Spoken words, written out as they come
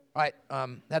All right,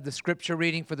 have the scripture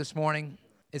reading for this morning.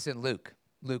 It's in Luke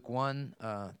 1,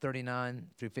 39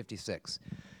 through 56.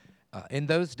 In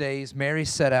those days, Mary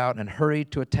set out and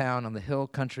hurried to a town in the hill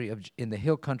country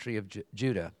of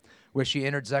Judah, where she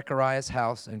entered Zechariah's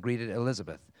house and greeted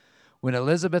Elizabeth. When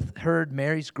Elizabeth heard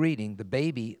Mary's greeting, the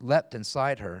baby leapt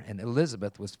inside her, and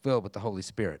Elizabeth was filled with the Holy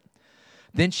Spirit.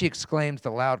 Then she exclaimed with a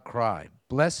loud cry,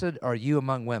 "Blessed are you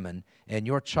among women, and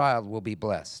your child will be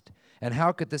blessed. And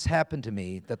how could this happen to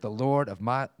me, that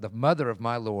the mother of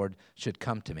my Lord should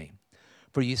come to me?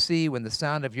 For you see, when the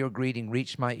sound of your greeting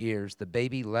reached my ears, the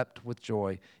baby leapt with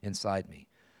joy inside me.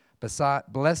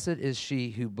 Blessed is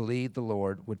she who believed the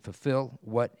Lord would fulfill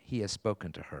what he has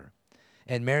spoken to her."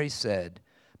 And Mary said,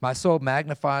 "My soul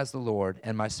magnifies the Lord,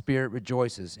 and my spirit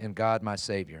rejoices in God my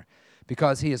Savior,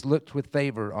 because he has looked with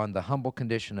favor on the humble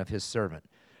condition of his servant.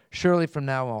 Surely from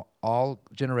now on all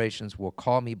generations will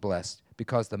call me blessed,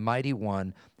 because the Mighty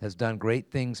One has done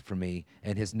great things for me,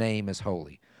 and his name is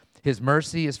holy. His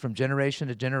mercy is from generation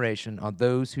to generation on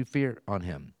those who fear on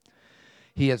him.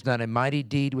 He has done a mighty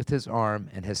deed with his arm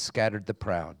and has scattered the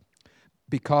proud.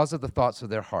 Because of the thoughts of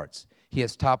their hearts, he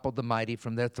has toppled the mighty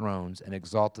from their thrones and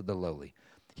exalted the lowly.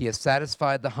 He has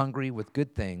satisfied the hungry with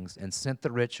good things and sent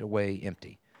the rich away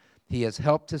empty. He has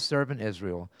helped his servant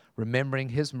Israel, remembering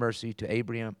his mercy to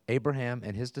Abraham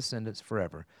and his descendants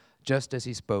forever, just as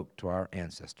he spoke to our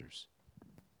ancestors."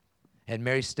 And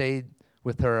Mary stayed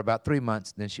with her about 3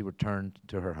 months, then she returned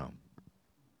to her home.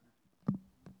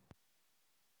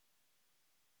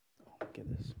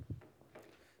 Get this.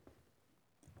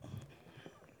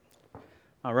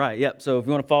 All right, yep. So if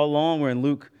you want to follow along, we're in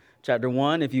Luke chapter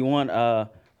 1. If you want a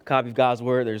copy of God's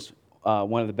Word, there's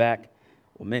one at the back.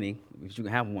 Well, many, because you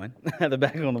can have one at the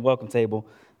back on the welcome table.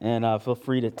 And feel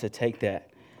free to take that.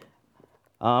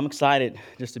 I'm excited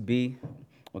just to be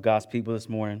with God's people this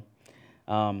morning.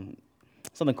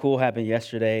 Something cool happened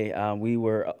yesterday.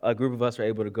 A group of us were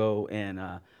able to go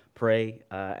and pray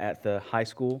at the high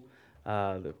school.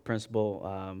 The principal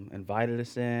invited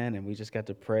us in, and we just got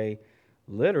to pray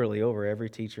literally over every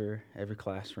teacher, every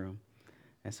classroom.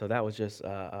 And so that was just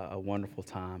a wonderful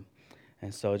time.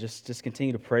 And so just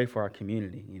continue to pray for our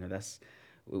community. You know,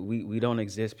 we don't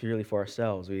exist purely for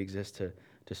ourselves. We exist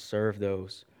to serve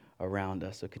those around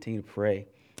us. So continue to pray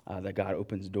that God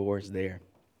opens doors there.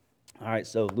 All right,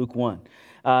 so Luke 1.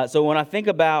 So when I think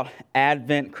about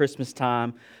Advent, Christmas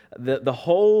time, the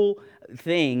whole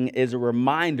thing is a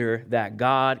reminder that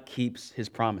God keeps his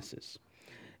promises.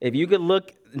 If you could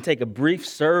look and take a brief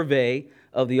survey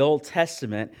of the Old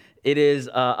Testament, it is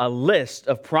a list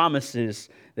of promises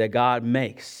that God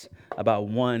makes about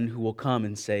one who will come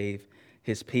and save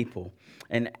his people.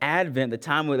 And Advent, the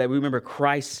time that we remember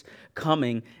Christ's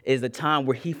coming, is the time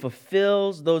where he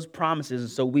fulfills those promises.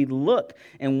 And so we look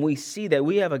and we see that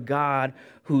we have a God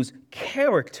whose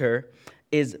character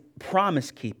is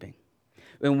promise-keeping.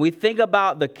 When we think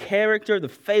about the character, the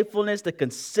faithfulness, the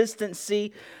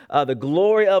consistency, the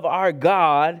glory of our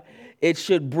God, it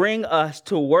should bring us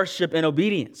to worship and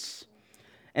obedience.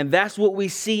 And that's what we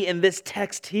see in this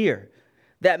text here,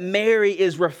 that Mary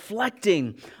is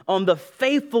reflecting on the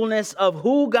faithfulness of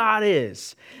who God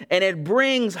is. And it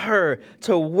brings her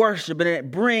to worship, and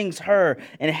it brings her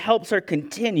and helps her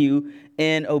continue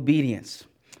in obedience.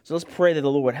 So let's pray that the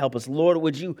Lord would help us. Lord,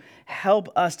 would you help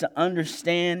us to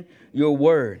understand your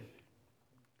word?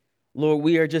 Lord,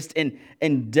 we are just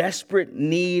in desperate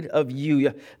need of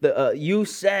you. You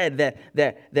said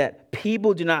that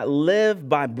people do not live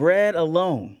by bread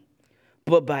alone,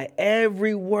 but by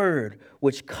every word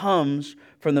which comes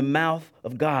from the mouth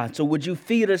of God. So would you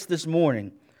feed us this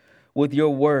morning with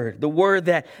your word, the word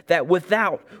that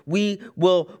without we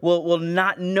will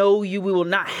not know you, we will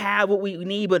not have what we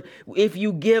need, but if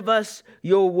you give us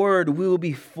your word, we will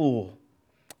be full.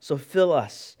 So fill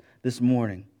us this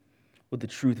morning with the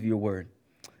truth of your word.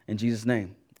 In Jesus'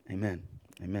 name, amen.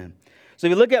 Amen. So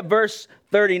if you look at verse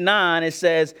 39, it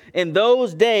says, "In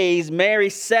those days, Mary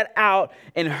set out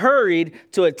and hurried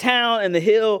to a town in the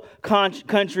hill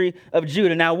country of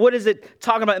Judah." Now, what is it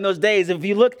talking about in those days? If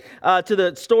you look to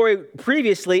the story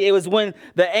previously, it was when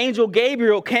the angel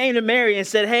Gabriel came to Mary and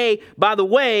said, "Hey, by the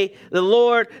way, the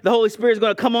Holy Spirit is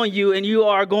going to come on you and you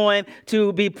are going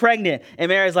to be pregnant." And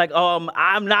Mary's like,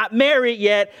 "I'm not married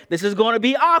yet. This is going to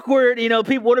be awkward. You know,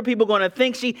 what are people going to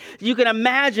think?" You can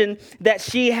imagine that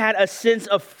she had a sense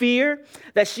of fear,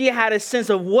 that she had a sense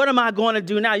of, what am I going to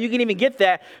do now? You can even get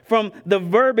that from the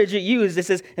verbiage it used. It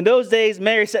says, "In those days,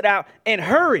 Mary set out and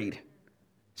hurried."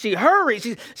 She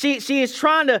hurries. She is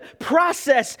trying to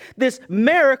process this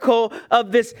miracle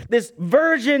of this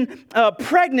virgin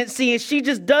pregnancy, and she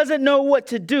just doesn't know what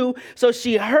to do. So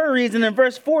she hurries. And in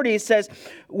verse 40, it says,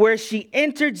 where she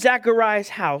entered Zechariah's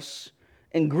house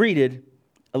and greeted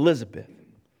Elizabeth.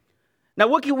 Now,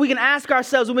 what we can ask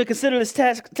ourselves when we consider this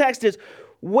text is,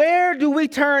 where do we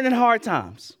turn in hard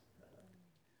times?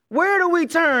 Where do we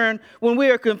turn when we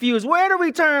are confused? Where do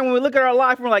we turn when we look at our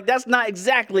life and we're like, that's not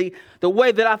exactly the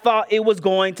way that I thought it was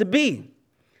going to be?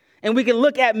 And we can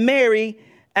look at Mary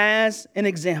as an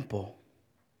example.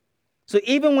 So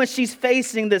even when she's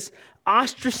facing this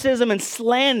ostracism and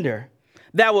slander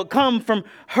that would come from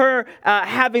her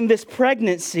having this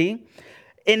pregnancy,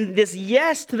 and this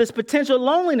yes to this potential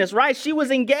loneliness, right? She was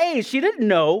engaged. She didn't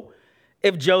know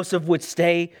if Joseph would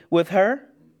stay with her.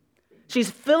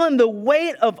 She's feeling the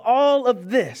weight of all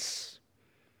of this.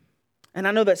 And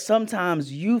I know that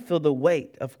sometimes you feel the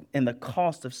weight of and the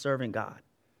cost of serving God.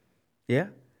 Yeah?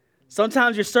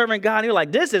 Sometimes you're serving God and you're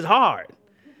like, this is hard.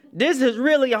 This is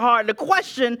really hard. The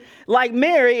question, like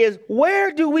Mary, is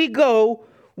where do we go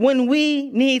when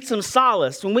we need some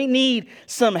solace, when we need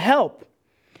some help?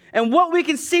 And what we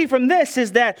can see from this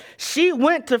is that she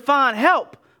went to find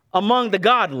help among the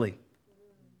godly.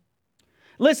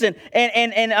 Listen,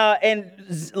 and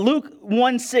Luke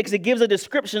 1:6, it gives a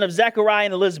description of Zechariah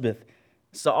and Elizabeth.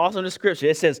 It's an awesome description.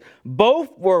 It says,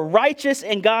 both were righteous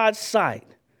in God's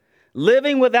sight,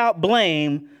 living without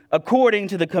blame according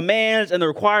to the commands and the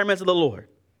requirements of the Lord.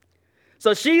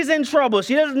 So she's in trouble.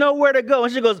 She doesn't know where to go.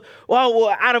 And she goes,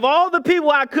 well, out of all the people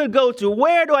I could go to,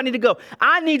 where do I need to go?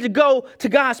 I need to go to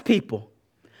God's people.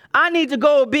 I need to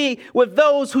go be with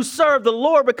those who serve the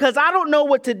Lord because I don't know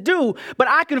what to do, but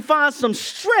I can find some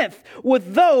strength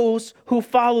with those who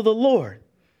follow the Lord.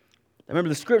 Remember,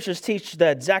 the scriptures teach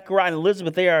that Zechariah and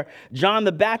Elizabeth, they are John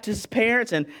the Baptist's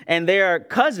parents, and they are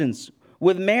cousins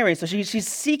with Mary. So she's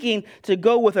seeking to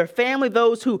go with her family,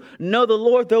 those who know the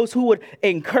Lord, those who would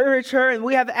encourage her. And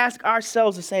we have to ask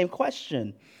ourselves the same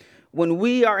question. When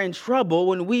we are in trouble,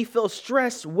 when we feel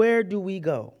stressed, where do we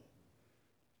go?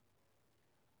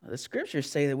 The scriptures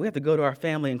say that we have to go to our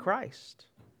family in Christ.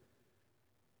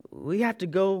 We have to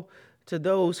go to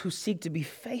those who seek to be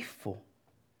faithful.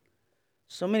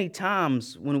 So many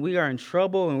times when we are in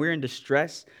trouble and we're in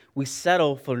distress, we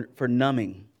settle for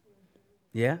numbing.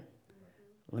 Yeah?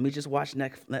 Let me just watch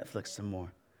Netflix some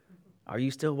more. Are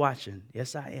you still watching?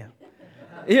 Yes, I am.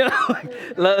 You know,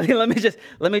 let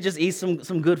me just eat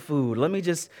some good food. Let me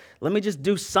just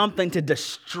do something to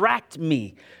distract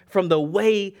me from the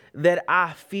way that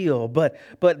I feel. But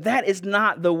that is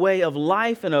not the way of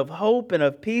life and of hope and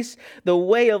of peace. The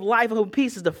way of life and of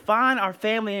peace is to find our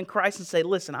family in Christ and say,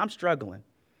 listen, I'm struggling.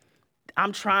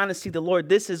 I'm trying to see the Lord.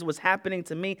 This is what's happening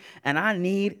to me, and I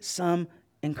need some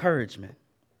encouragement.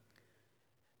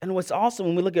 And what's awesome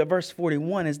when we look at verse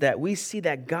 41 is that we see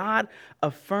that God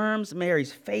affirms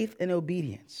Mary's faith and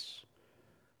obedience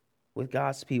with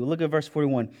God's people. Look at verse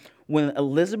 41. When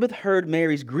Elizabeth heard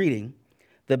Mary's greeting,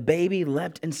 the baby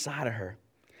leapt inside of her,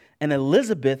 and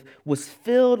Elizabeth was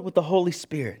filled with the Holy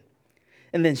Spirit.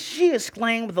 And then she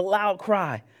exclaimed with a loud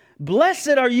cry,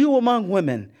 "Blessed are you among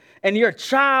women, and your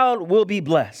child will be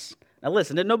blessed." Now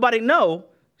listen, did nobody know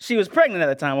she was pregnant at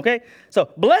the time, okay? So,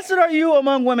 blessed are you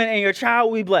among women, and your child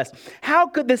will be blessed. How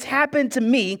could this happen to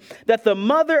me, that the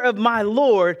mother of my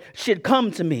Lord should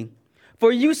come to me?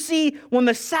 For you see, when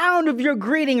the sound of your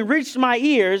greeting reached my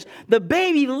ears, the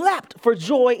baby leapt for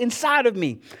joy inside of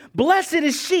me. Blessed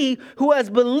is she who has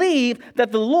believed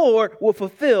that the Lord will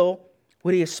fulfill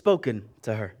what he has spoken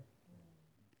to her.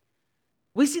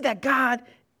 We see that God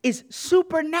is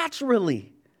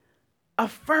supernaturally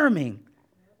affirming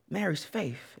Mary's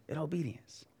faith and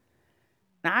obedience.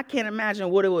 Now, I can't imagine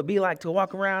what it would be like to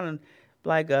walk around and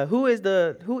like, who is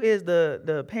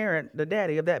the parent, the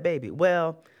daddy of that baby?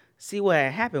 Well, see what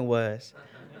had happened was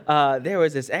there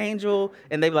was this angel,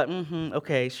 and they'd be like,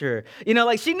 okay, sure. You know,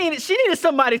 like she needed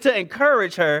somebody to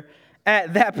encourage her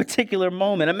at that particular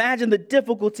moment. Imagine the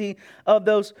difficulty of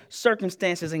those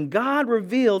circumstances, and God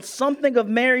revealed something of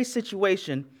Mary's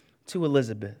situation to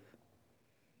Elizabeth.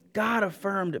 God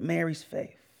affirmed Mary's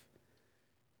faith.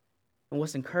 And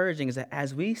what's encouraging is that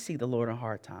as we see the Lord in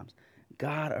hard times,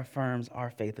 God affirms our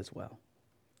faith as well.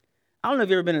 I don't know if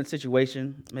you've ever been in a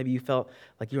situation, maybe you felt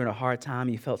like you were in a hard time,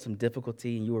 you felt some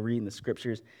difficulty, and you were reading the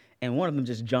scriptures, and one of them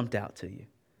just jumped out to you.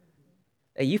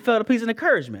 And you felt a piece of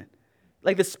encouragement.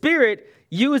 Like the Spirit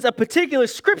used a particular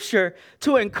scripture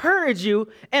to encourage you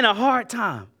in a hard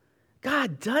time.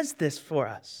 God does this for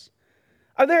us.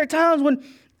 Are there times when,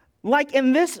 like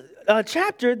in this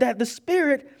chapter, that the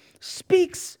Spirit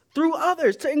speaks through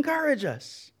others to encourage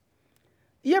us?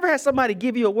 You ever had somebody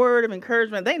give you a word of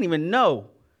encouragement? They didn't even know,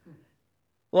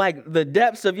 like, the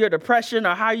depths of your depression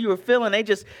or how you were feeling. They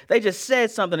just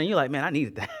said something, and you're like, man, I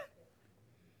needed that.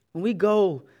 When we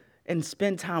go and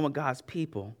spend time with God's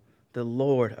people, the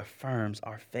Lord affirms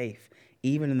our faith,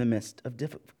 even in the midst of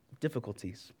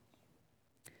difficulties.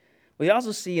 We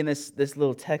also see in this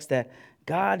little text that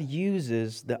God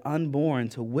uses the unborn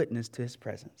to witness to his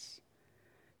presence.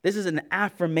 This is an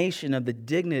affirmation of the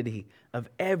dignity of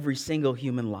every single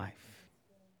human life.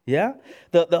 Yeah?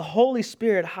 The Holy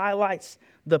Spirit highlights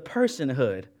the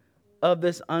personhood of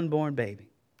this unborn baby.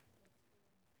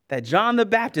 That John the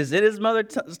Baptist in his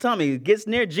mother's tummy gets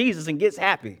near Jesus and gets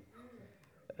happy.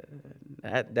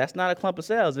 That's not a clump of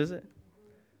cells, is it?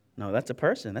 No, that's a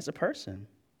person. That's a person.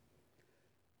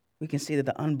 We can see that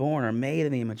the unborn are made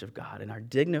in the image of God and are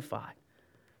dignified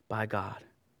by God.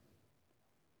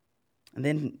 And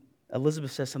then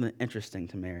Elizabeth says something interesting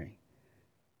to Mary.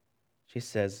 She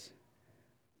says,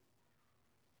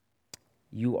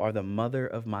 "You are the mother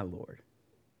of my Lord."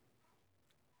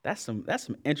 That's some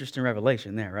interesting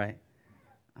revelation there, right?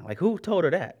 Like, who told her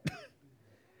that?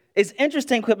 It's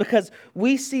interesting because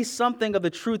we see something of the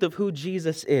truth of who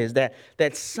Jesus is, that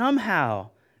somehow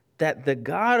that the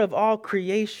God of all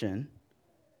creation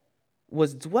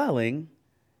was dwelling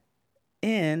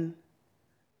in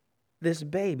this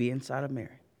baby inside of Mary.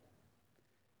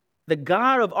 The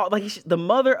God of all, like the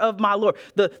mother of my Lord,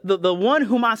 the one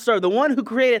whom I serve, the one who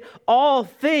created all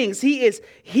things, he is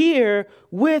here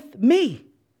with me.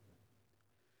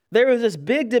 There was this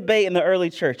big debate in the early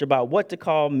church about what to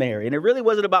call Mary. And it really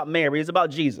wasn't about Mary, it was about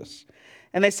Jesus.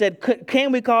 And they said,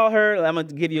 can we call her, I'm going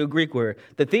to give you a Greek word,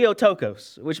 the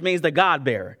Theotokos, which means the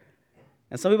God-bearer.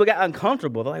 And some people got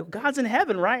uncomfortable. They're like, God's in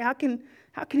heaven, right? How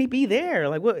can he be there?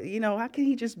 Like, what? How can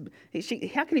he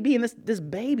how can he be in this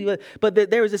baby? But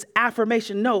there was this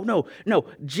affirmation, no.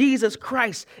 Jesus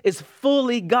Christ is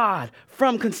fully God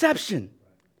from conception.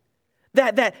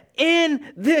 That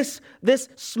in this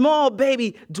small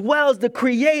baby dwells the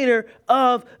creator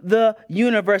of the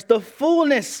universe. The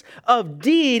fullness of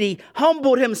deity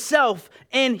humbled himself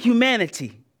in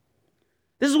humanity.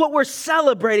 This is what we're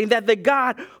celebrating, that the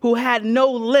God who had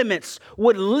no limits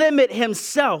would limit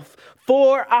himself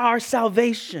for our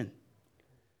salvation.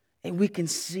 And we can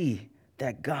see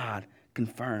that God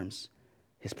confirms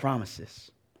his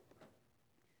promises.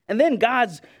 And then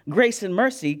God's grace and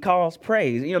mercy calls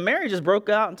praise. Mary just broke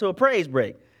out into a praise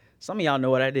break. Some of y'all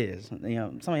know what that is. Some of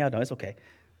y'all don't. It's okay.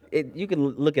 You can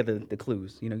look at the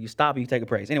clues. You stop and you take a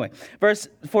praise. Anyway, verse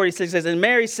 46 says, "And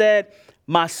Mary said,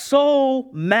 my soul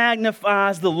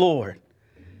magnifies the Lord,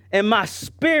 and my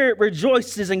spirit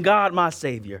rejoices in God my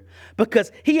Savior,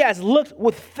 because he has looked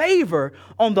with favor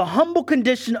on the humble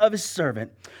condition of his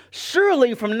servant.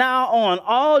 Surely from now on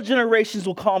all generations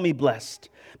will call me blessed,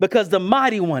 because the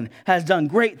Mighty One has done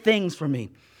great things for me,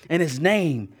 and his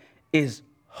name is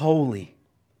holy."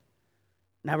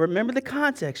 Now remember the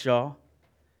context, y'all.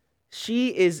 She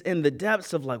is in the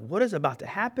depths of like, what is about to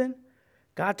happen?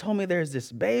 God told me there's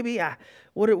this baby.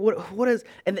 What is?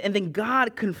 And then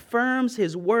God confirms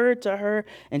his word to her,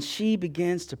 and she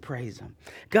begins to praise him.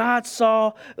 God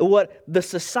saw what the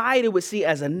society would see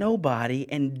as a nobody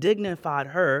and dignified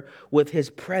her with his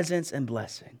presence and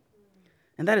blessing.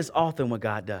 And that is often what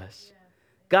God does.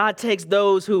 God takes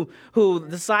those who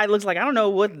the side looks like, I don't know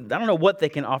what they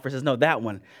can offer. Says, no, that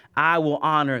one. I will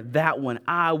honor that one.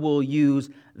 I will use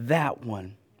that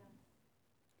one.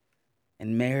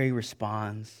 And Mary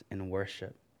responds in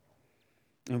worship.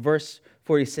 In verse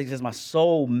 46 says, my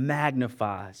soul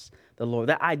magnifies the Lord.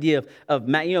 That idea of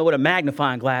what a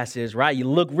magnifying glass is, right? You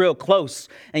look real close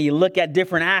and you look at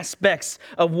different aspects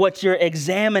of what you're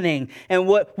examining. And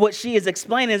what she is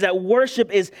explaining is that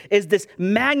worship is this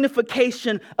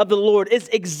magnification of the Lord. It's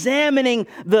examining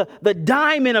the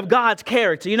diamond of God's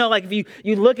character. Like if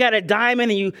you look at a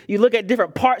diamond and you look at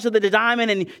different parts of the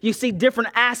diamond and you see different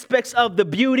aspects of the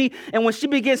beauty. And when she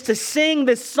begins to sing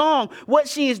this song, what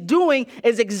she is doing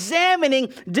is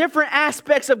examining different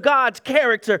aspects of God's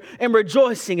character and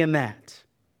rejoicing in that.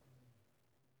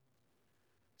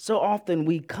 So often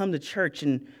we come to church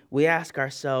and we ask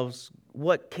ourselves,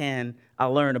 what can I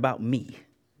learn about me?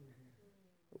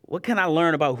 What can I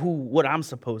learn about what I'm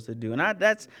supposed to do? And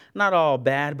that's not all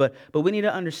bad, but we need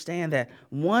to understand that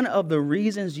one of the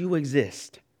reasons you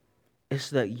exist is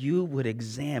so that you would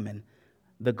examine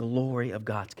the glory of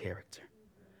God's character.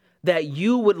 That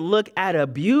you would look at a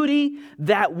beauty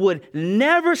that would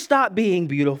never stop being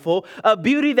beautiful, a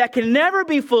beauty that can never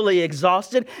be fully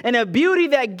exhausted, and a beauty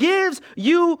that gives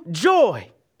you joy.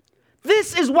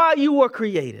 This is why you were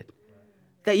created.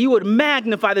 that you would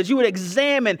magnify, that you would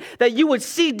examine, that you would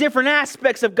see different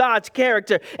aspects of God's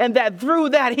character, and that through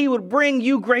that he would bring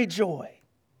you great joy.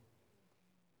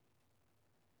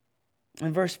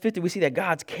 In verse 50, we see that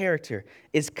God's character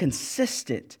is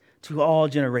consistent to all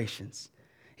generations.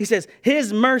 He says,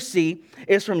 his mercy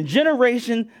is from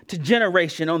generation to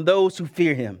generation on those who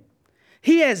fear him.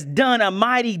 He has done a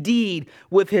mighty deed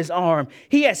with his arm.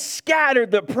 He has scattered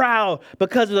the proud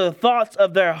because of the thoughts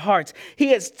of their hearts. He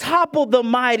has toppled the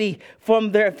mighty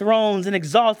from their thrones and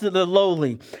exalted the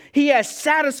lowly. He has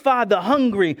satisfied the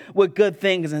hungry with good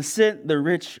things and sent the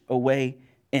rich away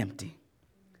empty.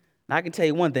 Now, I can tell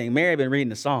you one thing. Mary had been reading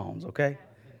the Psalms, okay?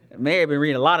 Mary had been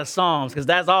reading a lot of Psalms because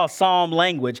that's all Psalm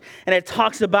language. And it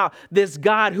talks about this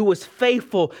God who was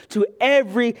faithful to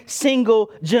every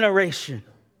single generation.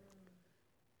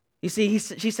 You see,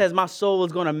 she says, my soul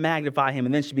is going to magnify him.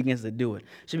 And then she begins to do it.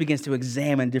 She begins to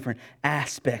examine different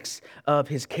aspects of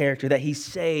his character, that he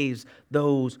saves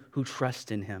those who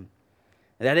trust in him.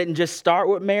 And that didn't just start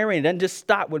with Mary. It doesn't just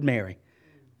stop with Mary.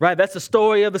 Right? That's the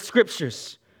story of the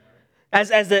scriptures.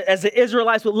 As the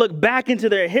Israelites would look back into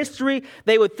their history,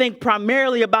 they would think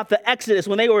primarily about the Exodus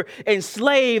when they were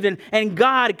enslaved and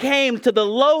God came to the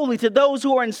lowly, to those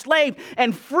who were enslaved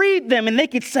and freed them. And they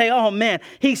could say, oh man,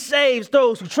 he saves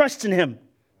those who trust in him.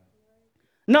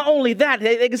 Not only that,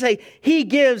 they can say he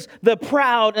gives the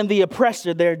proud and the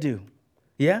oppressor their due.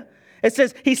 Yeah? It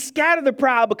says he scattered the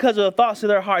proud because of the thoughts of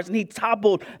their hearts, and he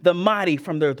toppled the mighty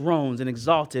from their thrones and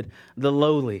exalted the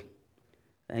lowly.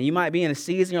 And you might be in a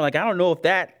season, you're like, I don't know if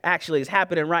that actually is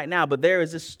happening right now, but there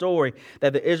is this story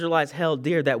that the Israelites held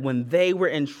dear, that when they were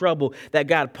in trouble, that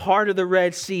God parted the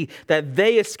Red Sea, that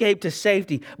they escaped to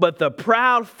safety, but the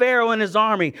proud Pharaoh and his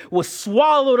army was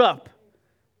swallowed up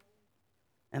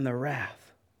in the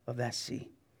wrath of that sea.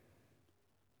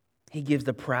 He gives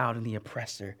the proud and the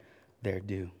oppressor their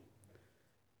due.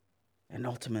 And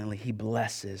ultimately, he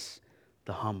blesses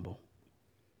the humble.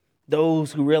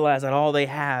 Those who realize that all they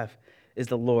have is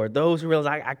the Lord. Those who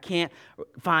realize I can't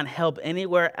find help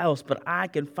anywhere else, but I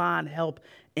can find help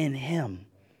in him.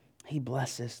 He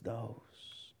blesses those.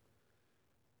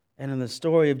 And in the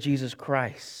story of Jesus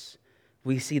Christ,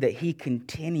 we see that he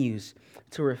continues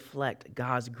to reflect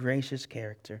God's gracious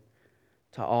character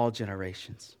to all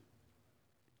generations.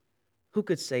 Who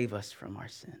could save us from our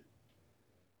sin?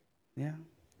 Yeah.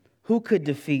 Who could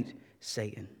defeat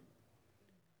Satan?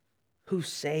 Who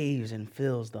saves and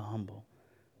fills the humble?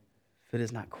 If it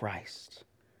is not Christ.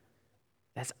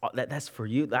 That's for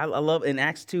you. I love in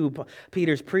Acts 2,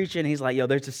 Peter's preaching. He's like, yo,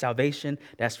 there's a salvation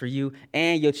that's for you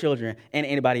and your children and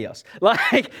anybody else.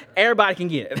 Like, everybody can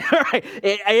get it. Right?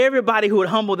 Everybody who would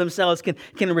humble themselves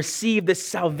can receive this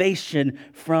salvation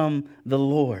from the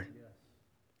Lord.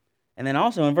 And then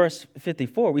also in verse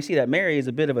 54, we see that Mary is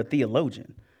a bit of a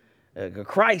theologian.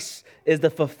 Christ is the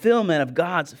fulfillment of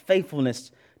God's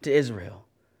faithfulness to Israel.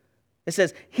 It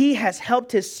says, he has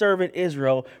helped his servant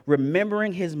Israel,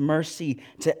 remembering his mercy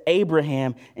to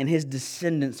Abraham and his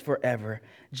descendants forever,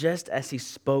 just as he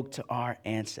spoke to our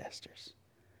ancestors.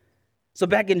 So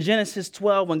back in Genesis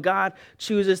 12, when God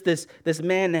chooses this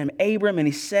man named Abram, and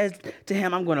he says to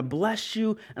him, I'm going to bless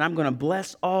you, and I'm going to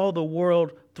bless all the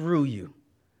world through you.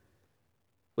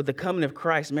 With the coming of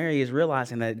Christ, Mary is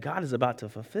realizing that God is about to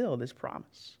fulfill this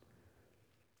promise.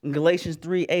 In Galatians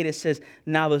 3:8, it says,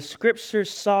 now the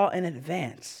scriptures saw in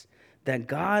advance that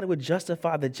God would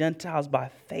justify the Gentiles by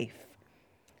faith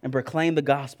and proclaim the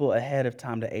gospel ahead of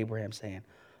time to Abraham, saying,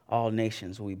 all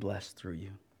nations will be blessed through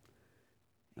you.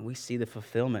 And we see the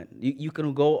fulfillment. You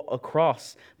can go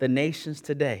across the nations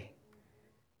today,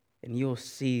 and you'll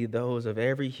see those of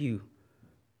every hue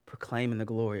proclaiming the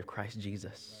glory of Christ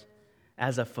Jesus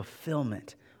as a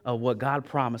fulfillment of what God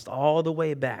promised all the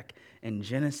way back in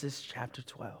Genesis chapter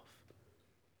 12.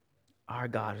 Our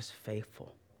God is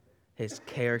faithful. His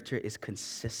character is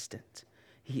consistent.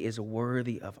 He is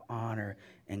worthy of honor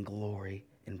and glory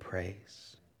and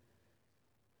praise.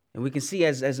 And we can see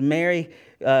as Mary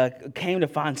came to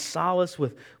find solace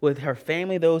with her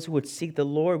family, those who would seek the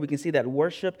Lord, we can see that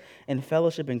worship and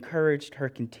fellowship encouraged her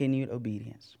continued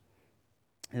obedience.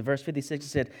 In verse 56, it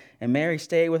said, and Mary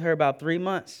stayed with her about 3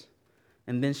 months,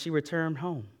 and then she returned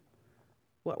home.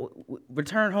 What?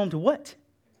 Returned home to what?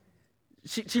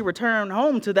 She returned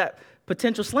home to that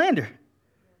potential slander.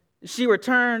 She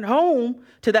returned home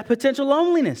to that potential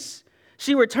loneliness.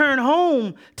 She returned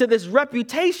home to this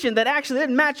reputation that actually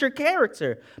didn't match her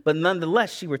character. But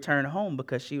nonetheless, she returned home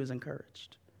because she was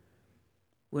encouraged.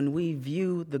 When we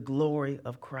view the glory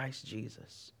of Christ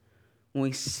Jesus, when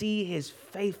we see his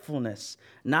faithfulness,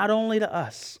 not only to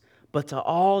us, but to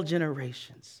all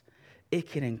generations, it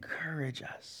can encourage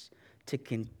us to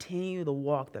continue to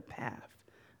walk the path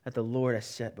that the Lord has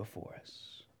set before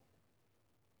us.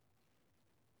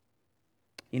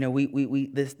 You know,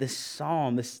 this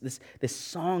psalm, this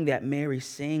song that Mary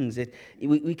sings,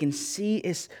 we can see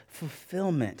its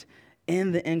fulfillment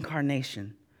in the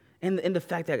incarnation, in the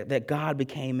fact that God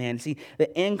became man. See,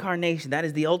 the incarnation, that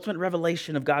is the ultimate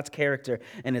revelation of God's character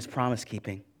and his promise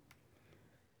keeping.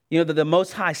 You know, that the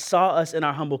Most High saw us in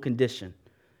our humble condition.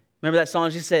 Remember that song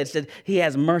she said? It said, he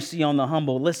has mercy on the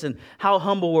humble. Listen, how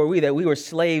humble were we that we were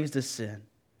slaves to sin?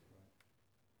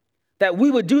 That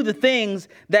we would do the things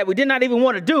that we did not even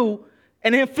want to do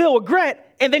and then feel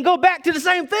regret and then go back to the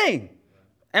same thing.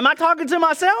 Am I talking to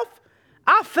myself?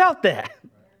 I felt that.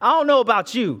 I don't know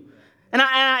about you.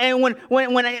 And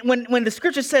when the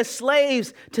scripture says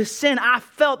slaves to sin, I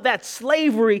felt that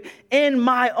slavery in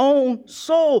my own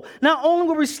soul. Not only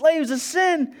were we slaves to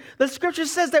sin, the scripture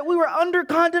says that we were under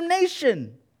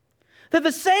condemnation. That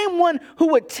the same one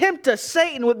who would tempt us,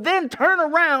 Satan, would then turn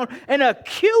around and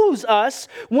accuse us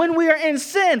when we are in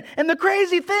sin. And the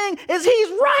crazy thing is he's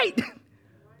right.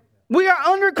 We are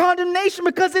under condemnation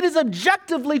because it is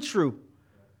objectively true.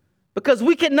 Because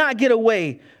we cannot get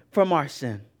away from our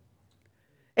sin.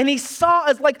 And he saw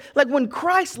us like when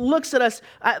Christ looks at us,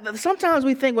 sometimes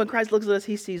we think when Christ looks at us,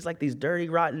 he sees like these dirty,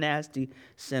 rotten, nasty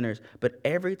sinners. But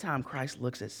every time Christ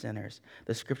looks at sinners,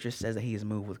 the scripture says that he is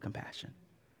moved with compassion.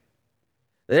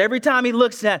 That every time he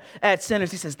looks at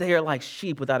sinners, he says, they are like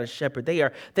sheep without a shepherd. They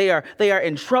are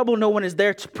in trouble. No one is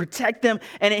there to protect them.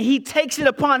 And he takes it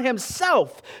upon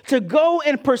himself to go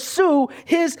and pursue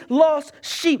his lost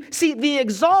sheep. See, the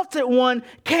exalted one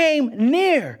came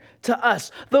near to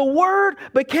us. The word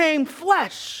became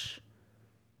flesh.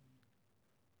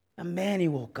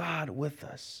 Emmanuel, God with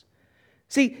us.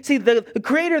 See, the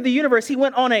creator of the universe, he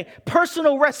went on a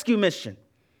personal rescue mission.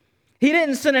 He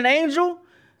didn't send an angel.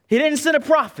 He didn't send a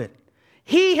prophet.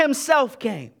 He himself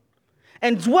came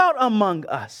and dwelt among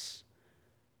us.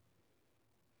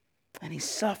 And he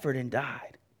suffered and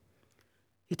died.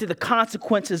 He took the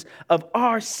consequences of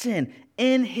our sin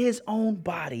in his own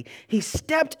body. He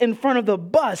stepped in front of the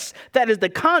bus that is the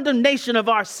condemnation of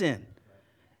our sin.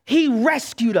 He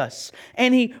rescued us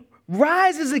and he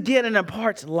rises again and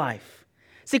imparts life.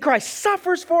 See, Christ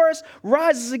suffers for us,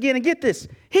 rises again, and get this,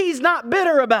 he's not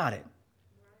bitter about it.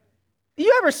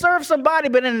 You ever serve somebody,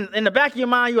 but in the back of your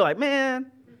mind, you're like,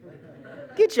 man,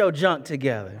 get your junk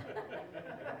together.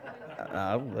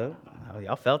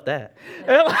 Y'all felt that.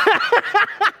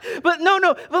 But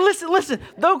listen,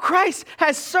 though Christ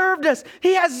has served us,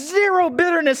 he has zero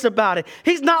bitterness about it.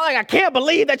 He's not like, I can't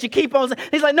believe that you keep on.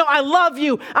 He's like, no, I love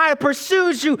you. I have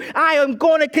pursued you. I am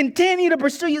going to continue to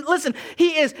pursue you. Listen,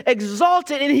 he is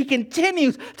exalted and he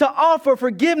continues to offer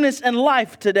forgiveness and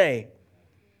life today.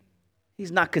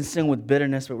 He's not consumed with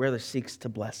bitterness, but rather seeks to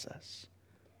bless us.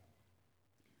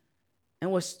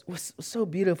 And what's so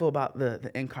beautiful about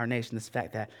the incarnation, this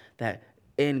fact that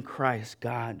in Christ,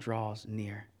 God draws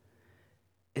near,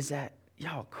 is that,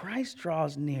 Christ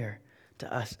draws near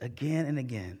to us again and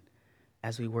again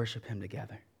as we worship him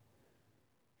together.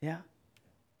 Yeah?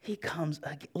 He comes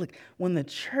again. Look, when the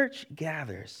church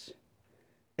gathers,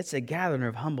 it's a gathering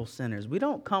of humble sinners. We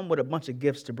don't come with a bunch of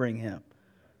gifts to bring him.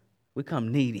 We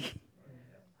come needy,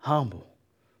 humble,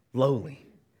 lowly.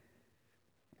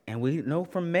 And we know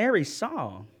from Mary's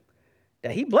song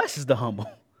that he blesses the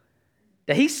humble,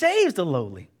 that he saves the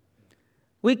lowly.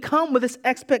 We come with this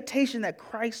expectation that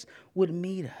Christ would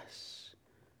meet us.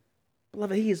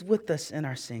 Beloved, he is with us in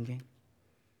our singing.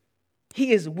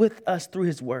 He is with us through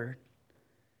his word.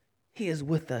 He is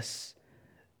with us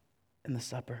in the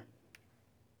supper.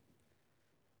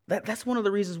 That's one of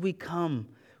the reasons we come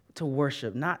to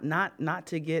worship, not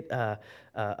to get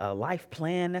a life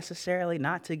plan necessarily,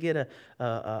 not to get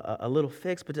a little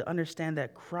fix, but to understand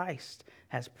that Christ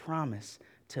has promised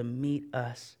to meet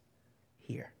us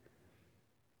here.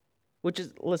 Which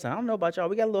is, listen, I don't know about y'all,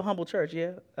 we got a little humble church,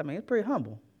 yeah? I mean, it's pretty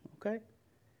humble, okay?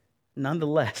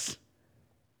 Nonetheless,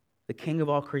 the King of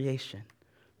all creation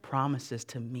promises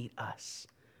to meet us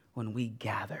when we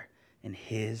gather in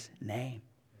his name.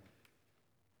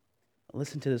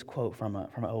 Listen to this quote from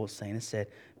an old saying. It said,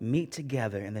 meet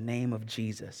together in the name of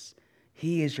Jesus.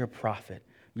 He is your prophet,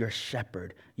 your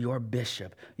shepherd, your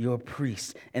bishop, your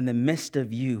priest, in the midst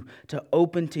of you, to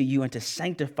open to you and to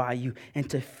sanctify you and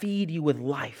to feed you with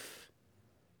life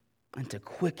and to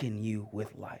quicken you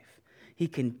with life. He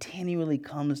continually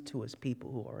comes to his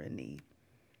people who are in need.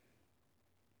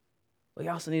 We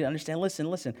also need to understand,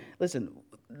 listen,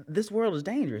 this world is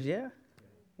dangerous, yeah?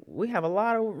 We have a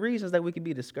lot of reasons that we could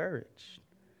be discouraged.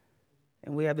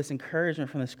 And we have this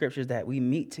encouragement from the scriptures that we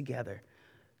meet together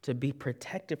to be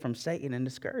protected from Satan and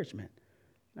discouragement.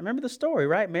 Remember the story,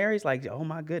 right? Mary's like, oh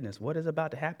my goodness, what is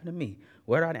about to happen to me?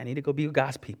 Where do I need to go be with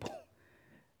God's people?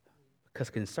 Because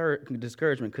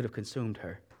discouragement could have consumed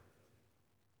her.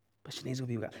 But she needs to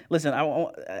be with God. Listen,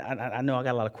 I know I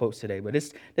got a lot of quotes today, but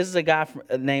this is a guy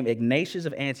named Ignatius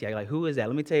of Antioch. Like, who is that?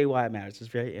 Let me tell you why it matters. It's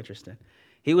very interesting.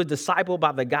 He was discipled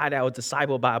by the guy that was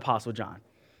discipled by Apostle John.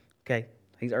 Okay?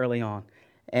 He's early on.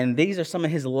 And these are some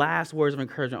of his last words of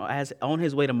encouragement as on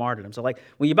his way to martyrdom. So, like,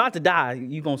 when you're about to die,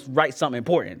 you're going to write something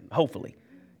important, hopefully.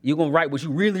 You're going to write what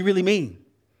you really, really mean.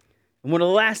 And one of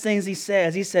the last things he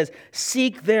says,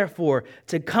 seek therefore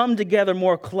to come together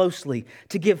more closely,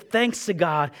 to give thanks to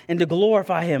God and to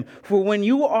glorify him. For when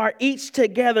you are each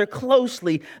together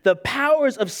closely, the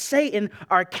powers of Satan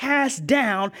are cast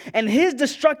down and his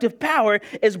destructive power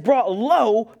is brought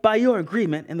low by your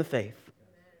agreement in the faith.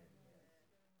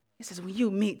 He says, when you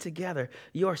meet together,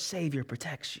 your Savior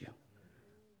protects you.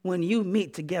 When you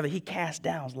meet together, he casts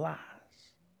down lies.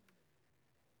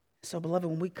 So, beloved,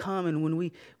 when we come and when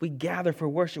we gather for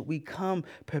worship, we come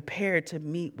prepared to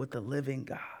meet with the living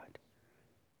God.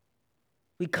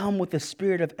 We come with the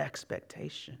spirit of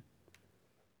expectation.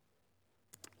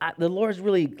 The Lord's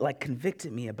really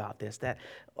convicted me about this, that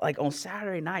on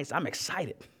Saturday nights, I'm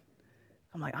excited.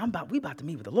 I'm like, we about to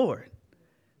meet with the Lord.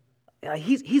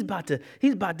 He's about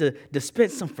to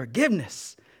dispense some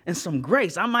forgiveness and some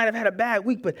grace. I might have had a bad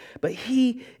week, but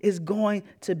he is going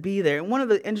to be there. And one of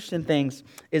the interesting things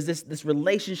is this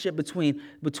relationship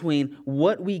between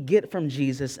what we get from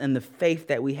Jesus and the faith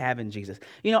that we have in Jesus.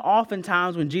 You know,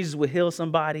 oftentimes when Jesus would heal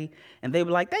somebody and they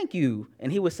were like, thank you.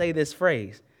 And he would say this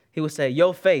phrase. He would say,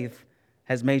 your faith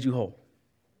has made you whole.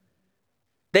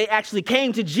 They actually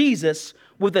came to Jesus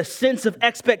with a sense of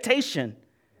expectation.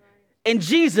 And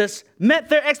Jesus met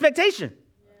their expectation.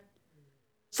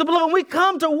 So, beloved, when we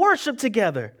come to worship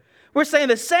together, we're saying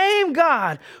the same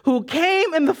God who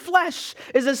came in the flesh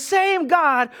is the same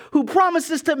God who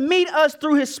promises to meet us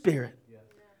through his Spirit.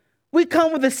 We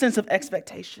come with a sense of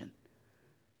expectation.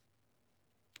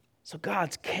 So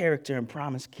God's character and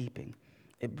promise keeping,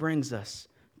 it brings us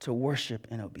to worship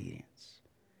and obedience.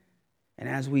 And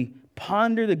as we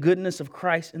ponder the goodness of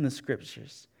Christ in the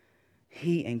scriptures,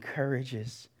 he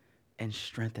encourages and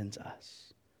strengthens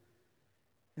us.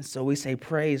 And so we say,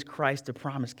 praise Christ, the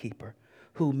promise keeper,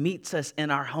 who meets us in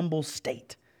our humble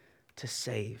state to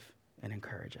save and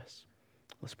encourage us.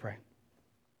 Let's pray.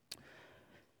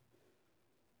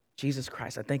 Jesus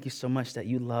Christ, I thank you so much that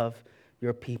you love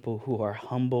your people who are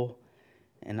humble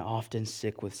and often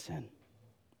sick with sin.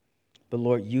 But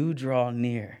Lord, you draw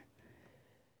near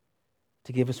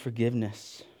to give us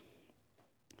forgiveness,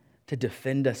 to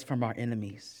defend us from our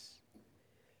enemies,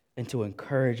 and to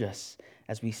encourage us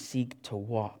as we seek to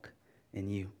walk in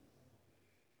you.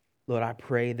 Lord, I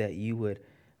pray that you would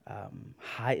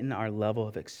heighten our level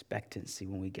of expectancy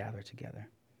when we gather together.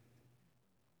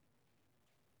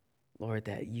 Lord,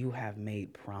 that you have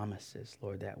made promises,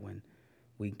 Lord, that when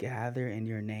we gather in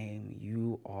your name,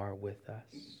 you are with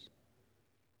us.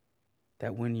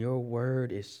 That when your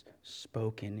word is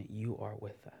spoken, you are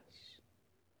with us.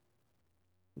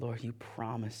 Lord, you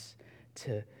promise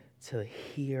to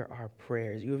hear our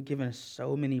prayers. You have given us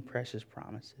so many precious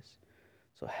promises.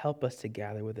 So help us to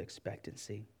gather with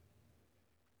expectancy.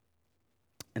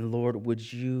 And Lord,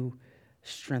 would you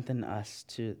strengthen us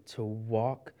to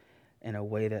walk in a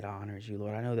way that honors you,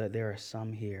 Lord? I know that there are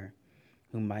some here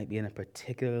who might be in a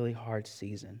particularly hard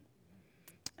season.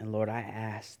 And Lord, I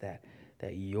ask that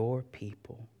your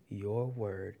people, your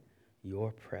word,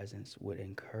 your presence would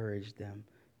encourage them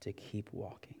to keep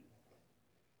walking.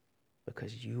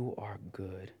 Because you are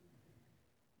good.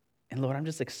 And Lord, I'm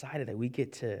just excited that we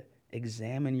get to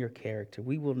examine your character.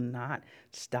 We will not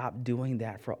stop doing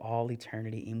that for all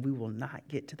eternity, and we will not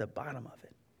get to the bottom of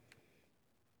it.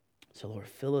 So Lord,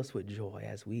 fill us with joy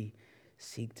as we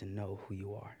seek to know who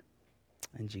you are.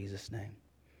 In Jesus' name,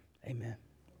 amen.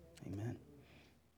 Amen.